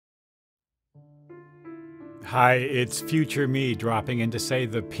Hi, it's future me dropping in to say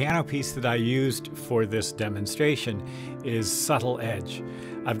the piano piece that I used for this demonstration is Subtle Edge.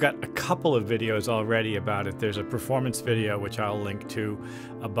 I've got a couple of videos already about it. There's a performance video, which I'll link to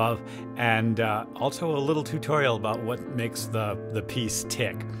above, and also a little tutorial about what makes the piece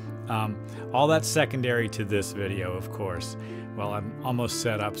tick. All that's secondary to this video, of course. Well, I'm almost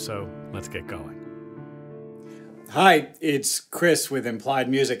set up, so let's get going. Hi, it's Chris with Implied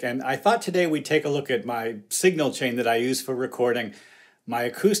Music, and I thought today we'd take a look at my signal chain that I use for recording my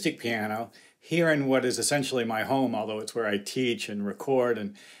acoustic piano here in what is essentially my home, although it's where I teach and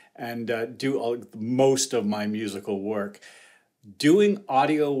record and do most of my musical work. Doing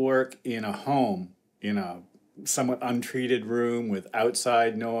audio work in a home, in a somewhat untreated room with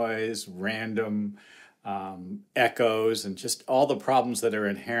outside noise, random echoes, and just all the problems that are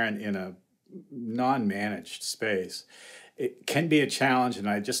inherent in a non-managed space. It can be a challenge, and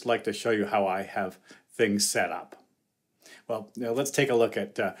I'd just like to show you how I have things set up. Well, now let's take a look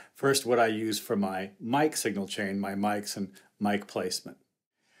at first what I use for my mic signal chain, my mics and mic placement.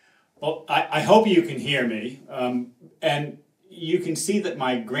 Well, I hope you can hear me, and you can see that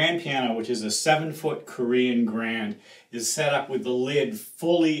my grand piano, which is a 7-foot Korean grand, is set up with the lid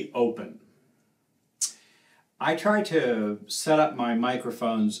fully open. I try to set up my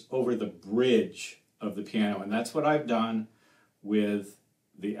microphones over the bridge of the piano, and that's what I've done with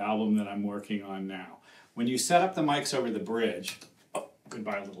the album that I'm working on now. When you set up the mics over the bridge, oh,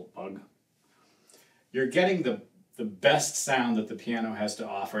 goodbye little bug, you're getting the best sound that the piano has to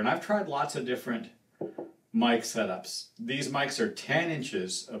offer. And I've tried lots of different mic setups. These mics are 10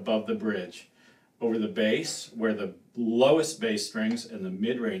 inches above the bridge over the bass, where the lowest bass strings and the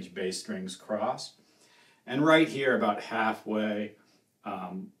mid-range bass strings cross. And right here, about halfway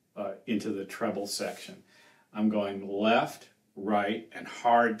into the treble section, I'm going left, right, and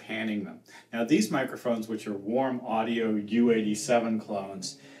hard panning them. Now these microphones, which are Warm Audio U87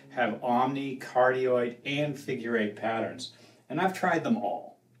 clones, have omni, cardioid, and figure 8 patterns. And I've tried them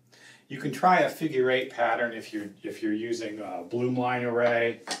all. You can try a figure 8 pattern if you're using a Bloomline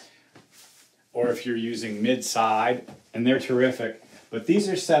array, or if you're using mid-side, and they're terrific. But these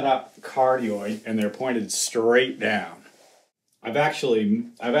are set up cardioid, and they're pointed straight down. I've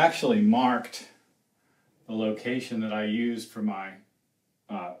actually marked the location that I used for my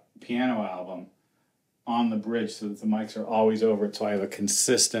piano album on the bridge so that the mics are always over it, so I have a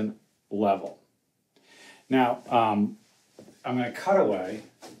consistent level. Now, I'm going to cut away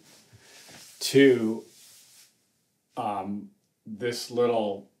to this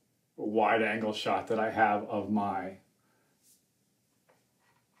little wide-angle shot that I have of my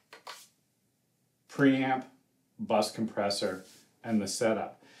preamp, bus compressor, and the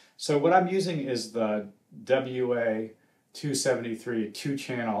setup. So what I'm using is the WA-273, a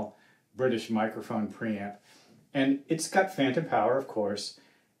 2-channel British microphone preamp. And it's got phantom power, of course,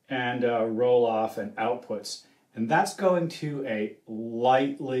 and roll-off and outputs. And that's going to a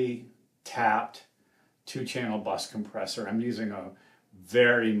lightly tapped 2-channel bus compressor. I'm using a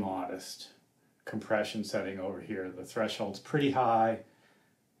very modest compression setting over here. The threshold's pretty high.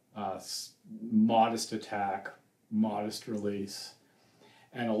 Modest attack, modest release,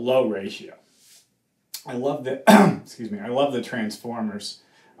 and a low ratio. I love the excuse me. I love the transformers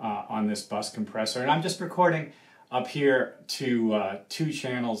on this bus compressor, and I'm just recording up here to 2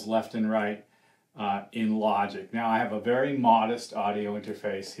 channels left and right in Logic. Now I have a very modest audio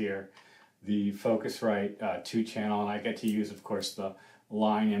interface here, the Focusrite 2-channel, and I get to use, of course, the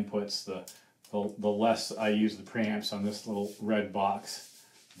line inputs. The less I use the preamps on this little red box,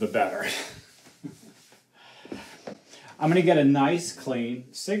 the better. I'm going to get a nice clean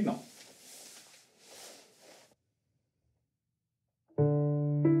signal.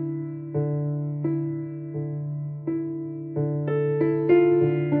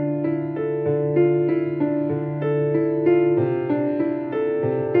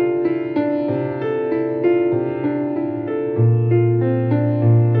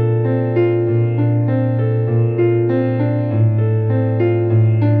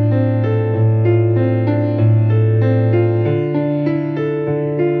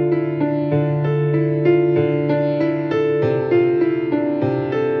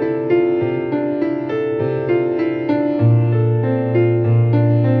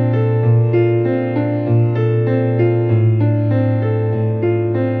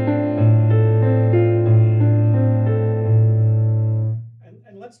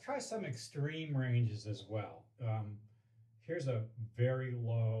 Let's try some extreme ranges as well. Here's a very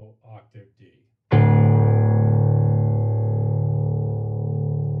low octave D.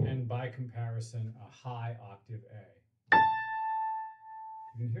 And by comparison, a high octave A.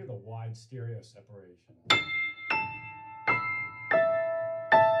 You can hear the wide stereo separation.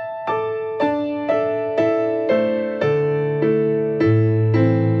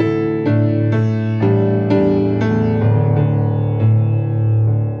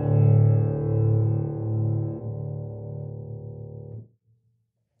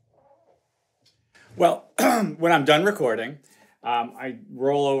 Well, when I'm done recording, I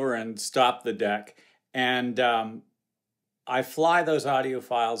roll over and stop the deck, and I fly those audio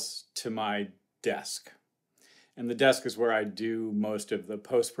files to my desk. And the desk is where I do most of the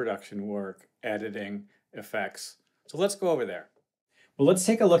post-production work, editing, effects. So let's go over there. Well, let's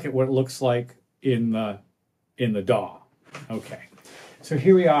take a look at what it looks like in the DAW. Okay, so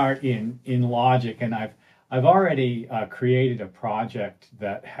here we are in Logic, and I've already created a project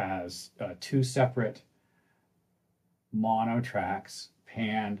that has two separate mono tracks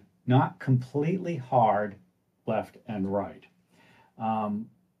panned, not completely hard left and right.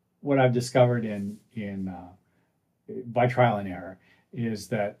 What I've discovered by trial and error is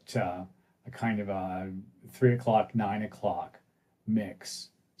that a kind of a 3 o'clock, 9 o'clock mix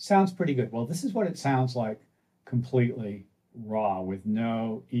sounds pretty good. Well, this is what it sounds like completely raw with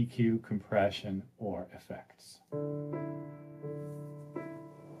no EQ, compression, or effects.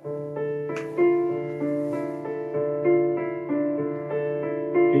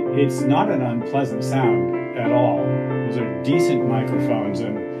 It's not an unpleasant sound at all. Those are decent microphones,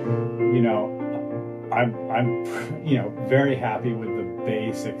 and you know, I'm very happy with the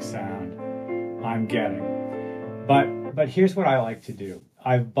basic sound I'm getting. But here's what I like to do.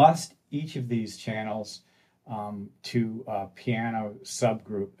 I've bussed each of these channels to a piano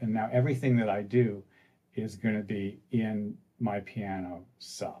subgroup, and now everything that I do is going to be in my piano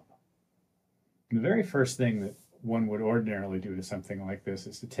sub. And the very first thing that one would ordinarily do to something like this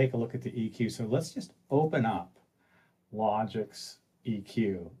is to take a look at the EQ. So let's just open up Logic's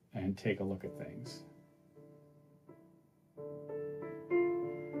EQ and take a look at things.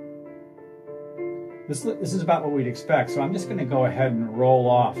 This is about what we'd expect, so I'm just going to go ahead and roll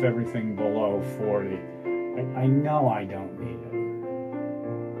off everything below 40. I know I don't need it.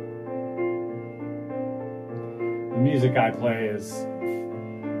 The music I play is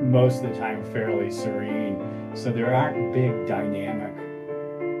most of the time fairly serene, so there aren't big dynamic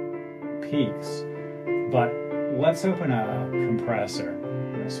peaks. But let's open a compressor.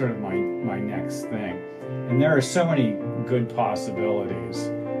 That's sort of my next thing. And there are so many good possibilities,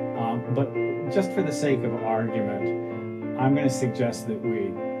 but just for the sake of argument, I'm going to suggest that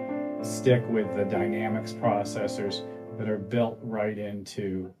we stick with the dynamics processors that are built right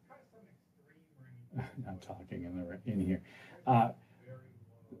into. I'm talking in here.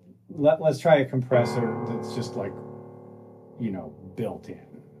 Let's try a compressor that's just like, built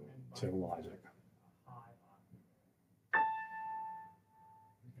in to Logic.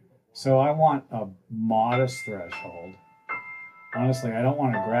 So I want a modest threshold. Honestly, I don't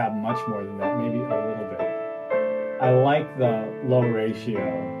want to grab much more than that, maybe a little bit. I like the low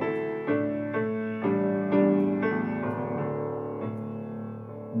ratio.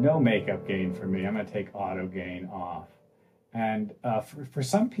 No makeup gain for me. I'm going to take auto gain off. And for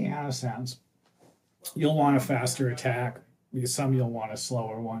some piano sounds, you'll want a faster attack. Some you'll want a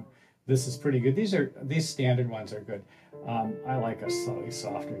slower one. This is pretty good. These standard ones are good. I like a slightly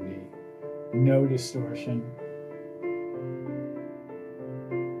softer knee. No distortion.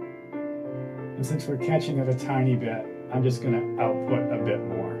 And since we're catching it a tiny bit, I'm just going to output a bit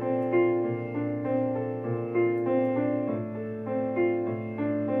more.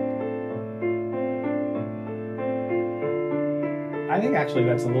 I think actually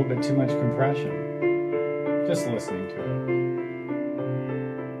that's a little bit too much compression, just listening to it.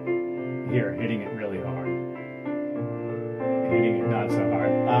 Here, hitting it really hard. Hitting it not so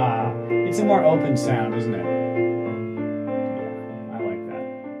hard. Ah, it's a more open sound, isn't it? Yeah, I like that.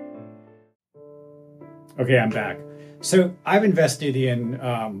 Okay, I'm back. So I've invested in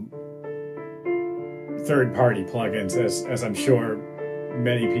third-party plugins, as I'm sure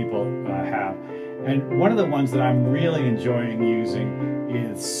many people have. And one of the ones that I'm really enjoying using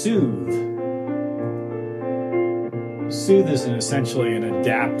is Soothe. Soothe is essentially an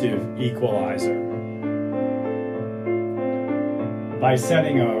adaptive equalizer. By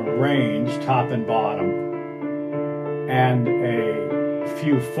setting a range, top and bottom, and a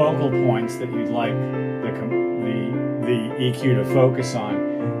few focal points that you'd like the EQ to focus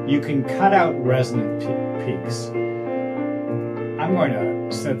on, you can cut out resonant peaks. I'm going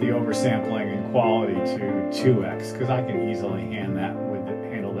to set the oversampling and quality to 2x because I can easily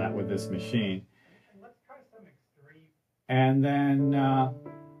handle that with this machine. Let's try some extreme. And then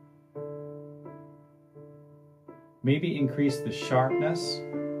maybe increase the sharpness.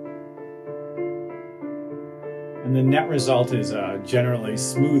 And the net result is a generally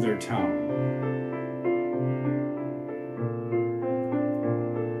smoother tone.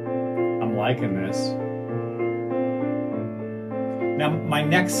 I'm liking this. Now, my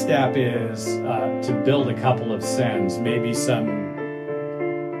next step is to build a couple of sends, maybe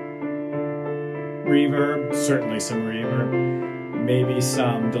reverb, certainly some reverb, maybe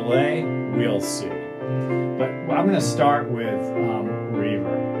some delay, we'll see. But I'm going to start with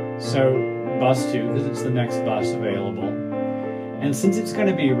reverb. So bus 2, because it's the next bus available. And since it's going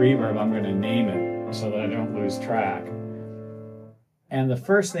to be reverb, I'm going to name it so that I don't lose track. And the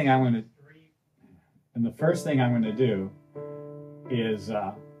first thing I'm going to do is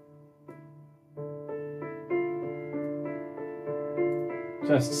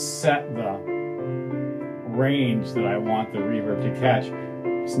just set the range that I want the reverb to catch.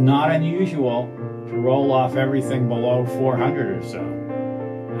 It's not unusual to roll off everything below 400 or so.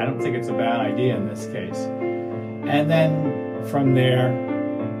 I don't think it's a bad idea in this case. And then from there,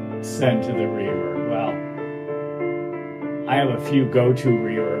 send to the reverb. Well, I have a few go-to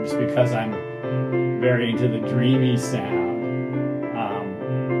reverbs because I'm very into the dreamy sound.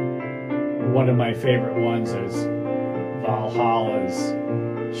 One of my favorite ones is Valhalla's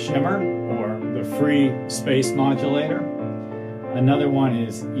Shimmer, or the free space modulator. Another one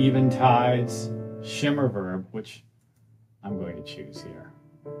is Eventide's Shimmer Verb, which I'm going to choose here.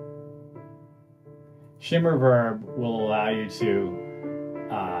 Shimmer Verb will allow you to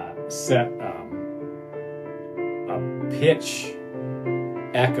set a pitch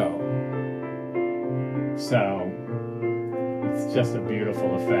echo. So it's just a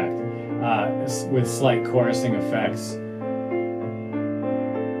beautiful effect with slight chorusing effects.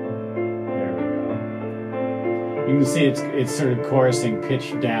 You can see it's sort of chorusing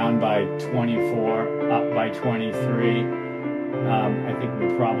pitched down by 24, up by 23. I think we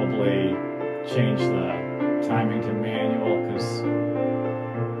probably change the timing to manual because,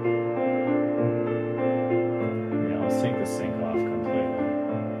 yeah, let's take the sync off completely.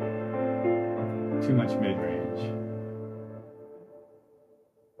 Too much mid-range.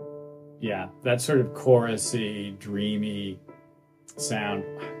 Yeah, that sort of chorusy, dreamy sound.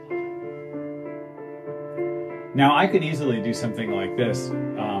 Now I could easily do something like this,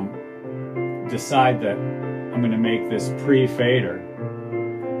 decide that I'm going to make this pre-fader,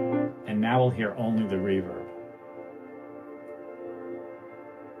 and now we'll hear only the reverb.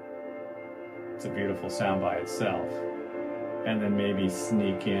 It's a beautiful sound by itself. And then maybe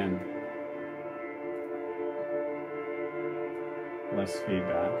sneak in less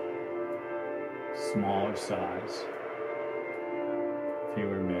feedback, smaller size,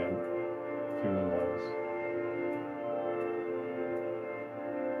 fewer mid, fewer lows.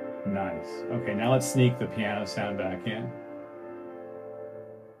 Nice. Okay, now let's sneak the piano sound back in.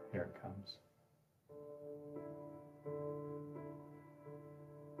 Here it comes.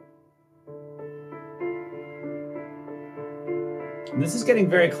 And this is getting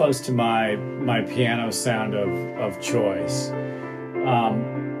very close to my piano sound of choice.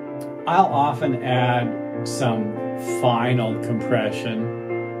 I'll often add some final compression.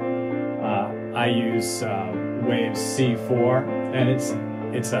 I use Waves C4, and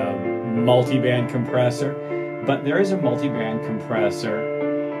it's a multi-band compressor, but there is a multi-band compressor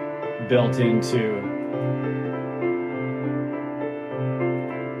built into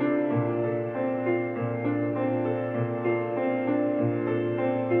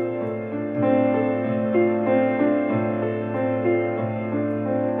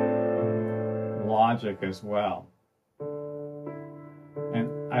Logic as well. And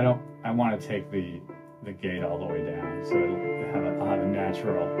I want to take the gate all the way down, so I'll have a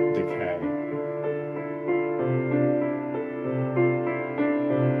natural decay.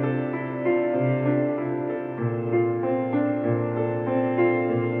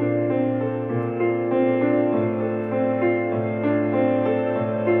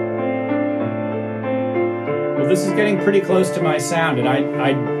 Well, this is getting pretty close to my sound, and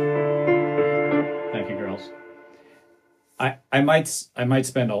thank you, girls. I might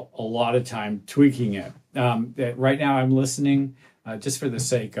spend a lot of time tweaking it. Right now I'm listening just for the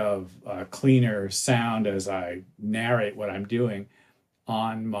sake of cleaner sound as I narrate what I'm doing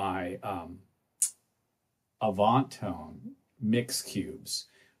on my Avant Tone mix cubes,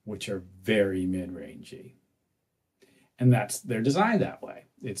 which are very mid-rangey. And they're designed that way.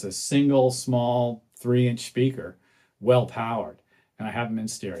 It's a single small 3-inch speaker, well powered. And I have them in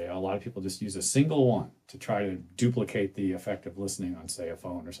stereo. A lot of people just use a single one to try to duplicate the effect of listening on, say, a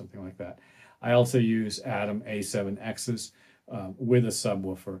phone or something like that. I also use Adam A7Xs with a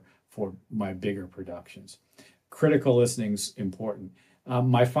subwoofer for my bigger productions. Critical listening's important.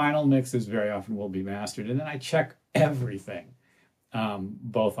 My final mixes very often will be mastered, and then I check everything,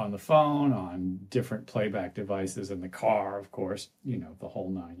 both on the phone, on different playback devices, in the car, of course, you know, the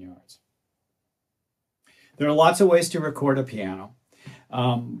whole 9 yards. There are lots of ways to record a piano.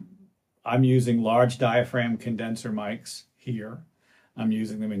 I'm using large diaphragm condenser mics here. I'm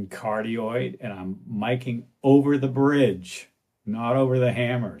using them in cardioid, and I'm miking over the bridge, not over the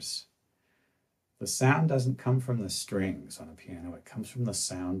hammers. The sound doesn't come from the strings on a piano, it comes from the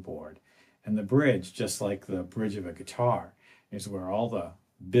soundboard. And the bridge, just like the bridge of a guitar, is where all the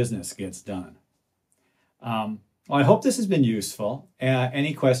business gets done. Well, I hope this has been useful.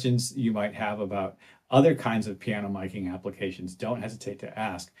 Any questions you might have about other kinds of piano miking applications, don't hesitate to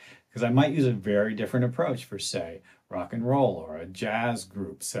ask, because I might use a very different approach for, say, rock and roll or a jazz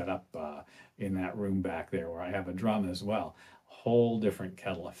group set up in that room back there where I have a drum as well. Whole different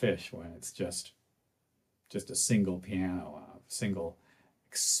kettle of fish when it's just a single piano, a single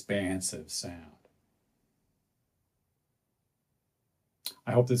expansive sound.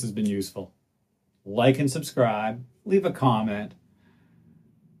 I hope this has been useful. Like and subscribe, leave a comment.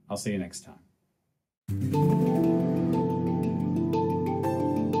 I'll see you next time.